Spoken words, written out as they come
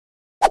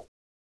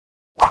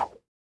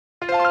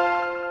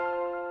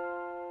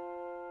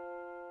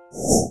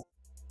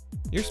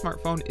Your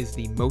smartphone is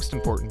the most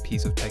important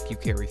piece of tech you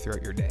carry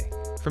throughout your day.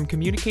 From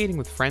communicating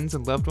with friends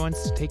and loved ones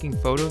to taking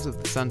photos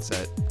of the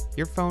sunset,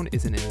 your phone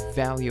is an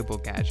invaluable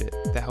gadget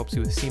that helps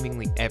you with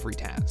seemingly every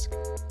task.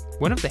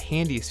 One of the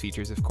handiest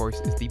features, of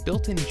course, is the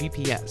built-in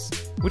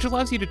GPS, which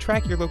allows you to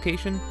track your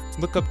location,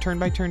 look up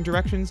turn-by-turn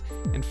directions,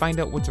 and find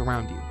out what's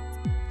around you.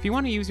 If you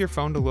want to use your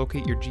phone to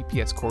locate your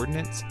GPS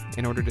coordinates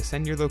in order to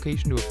send your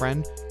location to a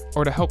friend,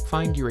 or to help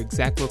find your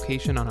exact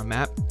location on a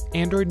map,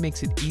 Android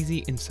makes it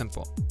easy and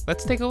simple.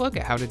 Let's take a look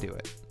at how to do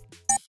it.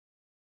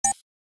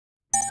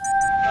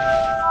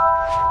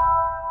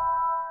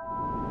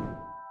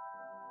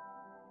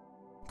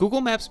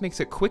 Google Maps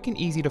makes it quick and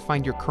easy to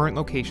find your current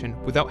location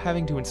without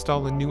having to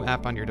install a new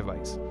app on your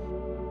device.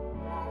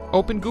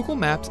 Open Google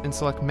Maps and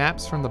select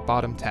Maps from the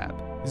bottom tab.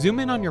 Zoom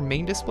in on your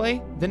main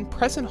display, then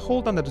press and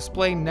hold on the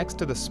display next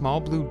to the small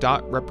blue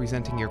dot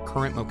representing your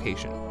current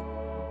location.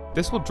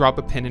 This will drop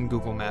a pin in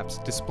Google Maps,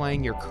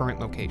 displaying your current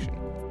location.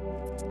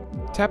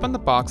 Tap on the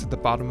box at the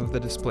bottom of the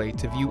display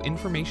to view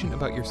information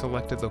about your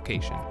selected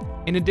location.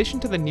 In addition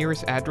to the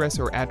nearest address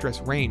or address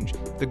range,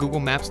 the Google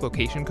Maps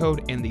location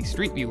code, and the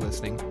Street View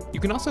listing, you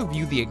can also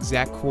view the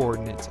exact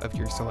coordinates of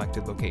your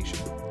selected location.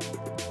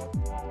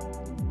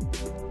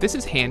 This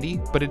is handy,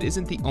 but it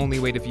isn't the only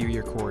way to view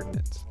your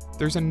coordinates.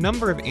 There's a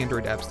number of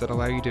Android apps that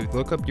allow you to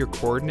look up your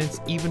coordinates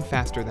even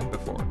faster than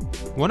before.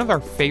 One of our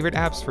favorite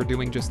apps for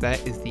doing just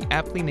that is the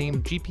aptly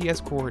named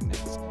GPS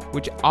Coordinates,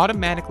 which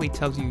automatically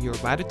tells you your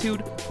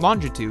latitude,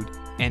 longitude,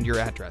 and your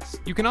address.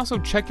 You can also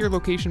check your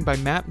location by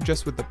map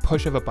just with the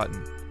push of a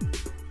button.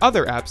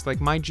 Other apps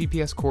like My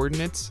GPS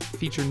Coordinates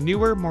feature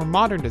newer, more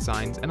modern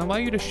designs and allow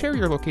you to share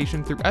your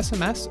location through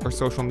SMS or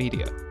social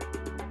media.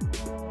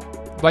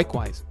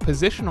 Likewise,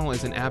 Positional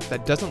is an app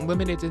that doesn't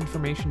limit its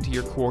information to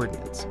your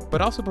coordinates,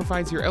 but also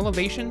provides your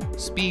elevation,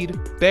 speed,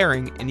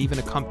 bearing, and even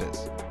a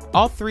compass.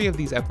 All three of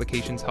these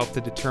applications help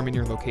to determine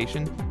your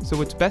location,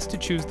 so it's best to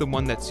choose the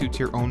one that suits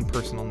your own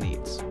personal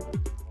needs.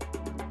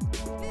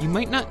 You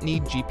might not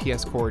need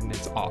GPS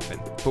coordinates often,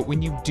 but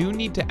when you do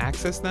need to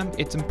access them,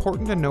 it's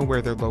important to know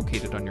where they're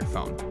located on your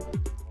phone.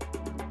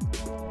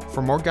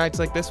 For more guides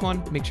like this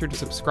one, make sure to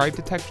subscribe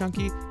to Tech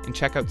Junkie and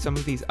check out some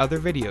of these other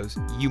videos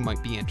you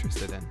might be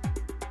interested in.